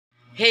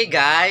Hey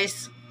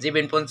guys,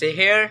 Jibin Ponce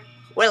here.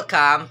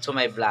 Welcome to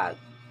my vlog.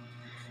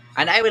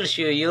 And I will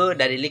show you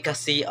the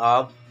delicacy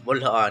of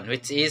Boljoon,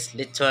 which is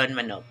lechon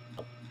manok.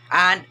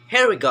 And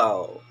here we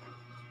go.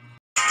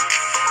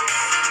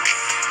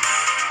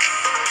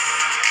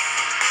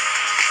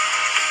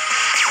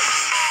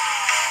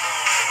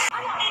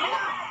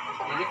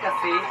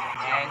 Delicacy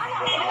and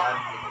Boljoon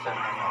lechon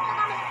manok.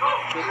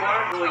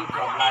 Before going to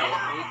apply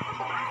it,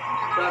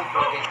 don't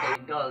forget to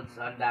indulge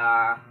on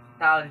the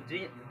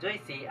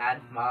juicy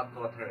and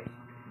mouth-watering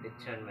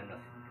lechon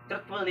manok.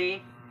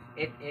 Truthfully,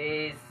 it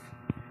is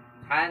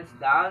hands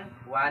down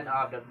one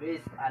of the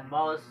best and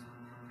most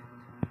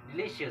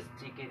delicious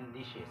chicken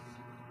dishes.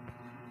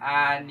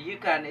 And you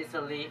can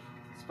easily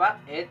spot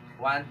it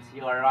once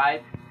you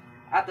arrive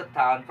at the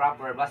town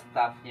proper bus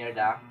stop near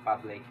the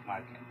public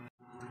market.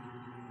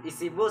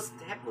 Isibo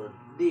staple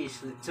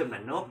dish lechon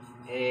manok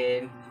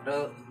and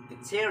the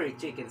cherry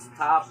chicken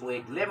stuffed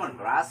with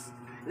lemongrass.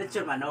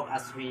 Lechon manok,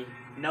 as we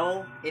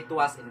know, it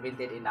was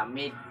invented in the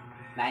mid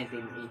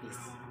 1980s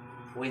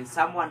when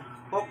someone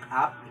hooked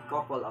up a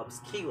couple of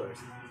skewers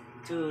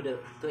to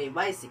a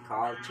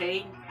bicycle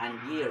chain and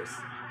gears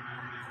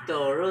to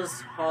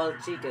roast whole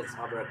chickens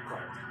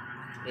overcooked.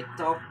 It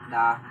took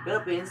the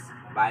Philippines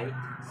by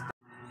storm,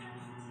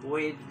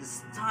 with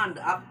stand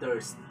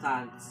after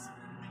stands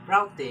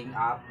sprouting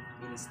up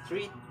in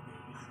street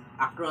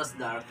across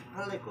the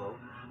archipelago.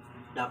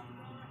 The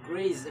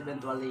craze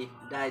eventually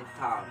died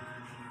down,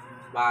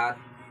 but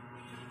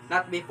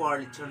not before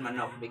lechon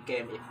manok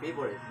became a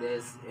favorite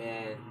dish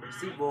in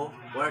Cebu,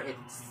 where it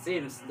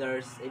seems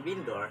there's a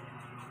vendor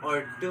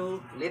or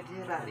two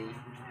literally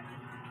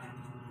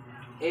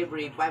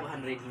every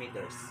 500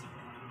 meters.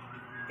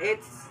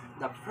 It's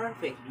the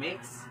perfect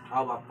mix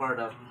of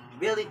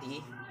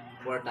portability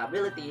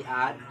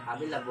and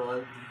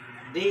available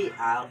day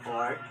out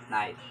or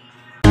night.